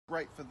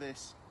great for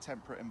this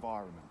temperate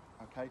environment,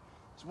 okay?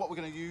 So what we're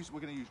going to use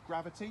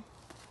gravity.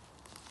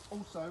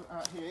 Also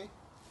out here,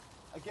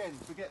 again,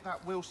 forget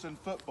that Wilson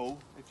football.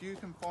 If you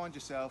can find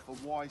yourself a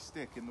Y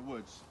stick in the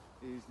woods,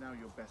 it is now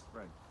your best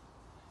friend.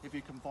 If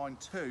you can find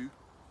two,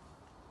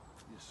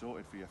 you're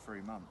sorted for your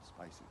 3 months,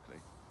 basically,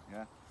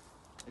 yeah?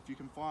 If you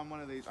can find one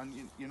of these, and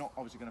you're not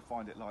obviously going to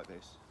find it like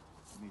this,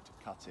 you need to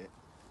cut it,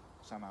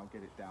 somehow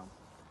get it down.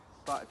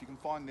 But if you can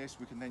find this,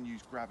 we can then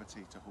use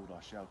gravity to hold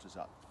our shelters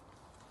up.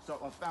 So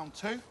I've found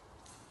two,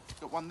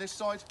 got one this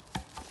side,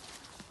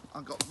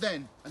 I've got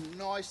then a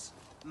nice,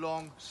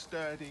 long,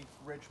 sturdy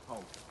ridge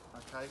pole,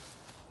 okay?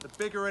 The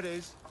bigger it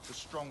is, the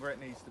stronger it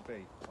needs to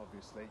be,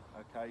 obviously,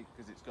 okay?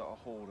 Because it's got to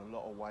hold a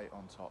lot of weight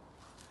on top.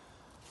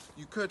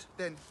 You could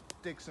then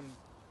dig some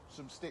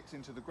sticks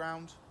into the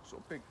ground,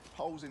 sort of big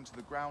poles into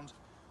the ground,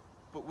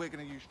 but we're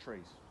going to use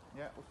trees.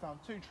 Yeah, we found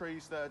two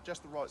trees that are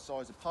just the right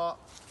size apart,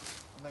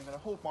 and then I'm going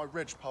to hold my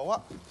ridge pole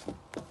up,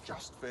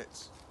 just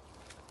fits.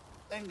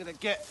 Then going to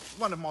get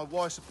one of my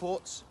Y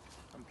supports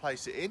and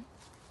place it in.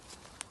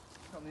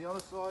 On the other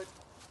side,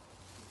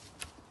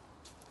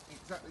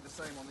 exactly the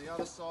same on the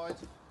other side,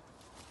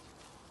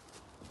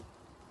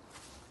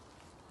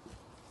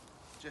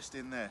 just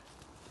in there.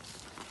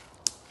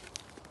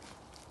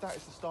 That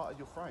is the start of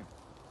your frame.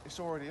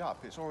 It's already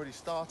up, it's already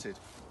started.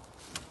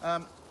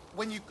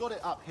 When you've got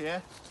it up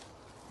here,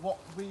 what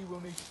we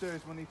will need to do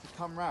is we'll need to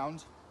come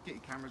round, get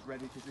your cameras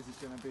ready, because this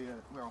is going to be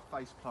where I'll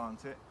face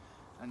plant it,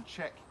 and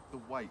check the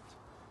weight.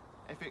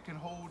 If it can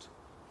hold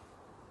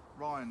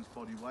Ryan's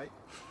body weight,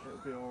 it'll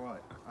be all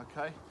right,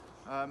 okay?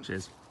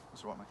 Cheers.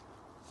 That's all right, mate.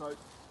 So,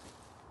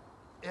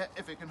 yeah,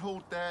 if it can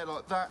hold there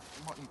like that,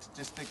 you might need to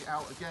just dig it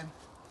out again,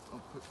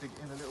 or dig it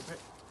in a little bit.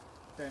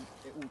 Then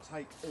it will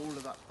take all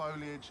of that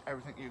foliage,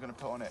 everything you're going to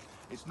put on it.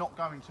 It's not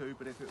going to,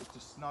 but if it was to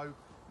snow,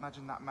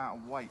 imagine that amount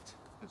of weight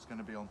that's going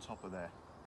to be on top of there.